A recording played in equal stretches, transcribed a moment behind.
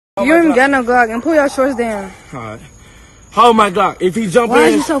You ain't got no Glock, and pull your shorts down. Alright. Hold my Glock. If he jump in. Why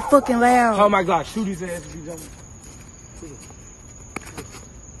is you so fucking loud? Hold my Glock. Shoot his ass if he jump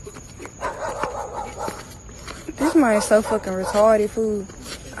in. This man is so fucking retarded, fool.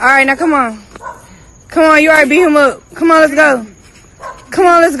 Alright, now come on. Come on, you already beat him up. Come on, let's go. Come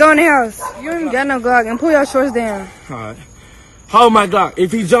on, let's go in the house. You ain't got no Glock, and pull your shorts down. Alright. Hold my Glock.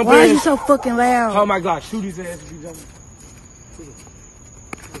 If he jump in. Why is you so fucking loud? Hold my Glock. Shoot his ass if he jump in.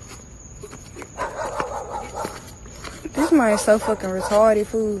 This man is so fucking retarded,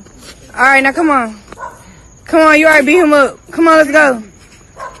 fool. Alright, now come on. Come on, you already beat him up. Come on, let's go.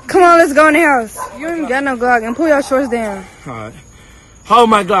 Come on, let's go in the house. You ain't got no Glock, and pull your shorts down. Alright. Hold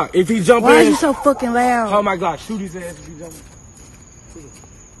my Glock. If he jump in. Why is you so fucking loud? Hold my Glock. Shoot his ass if he jump in.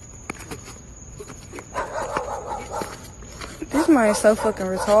 This man is so fucking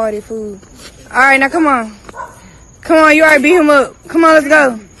retarded, fool. Alright, now come on. Come on, you already beat him up. Come on, let's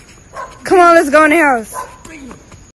go. Come on, let's go in the house.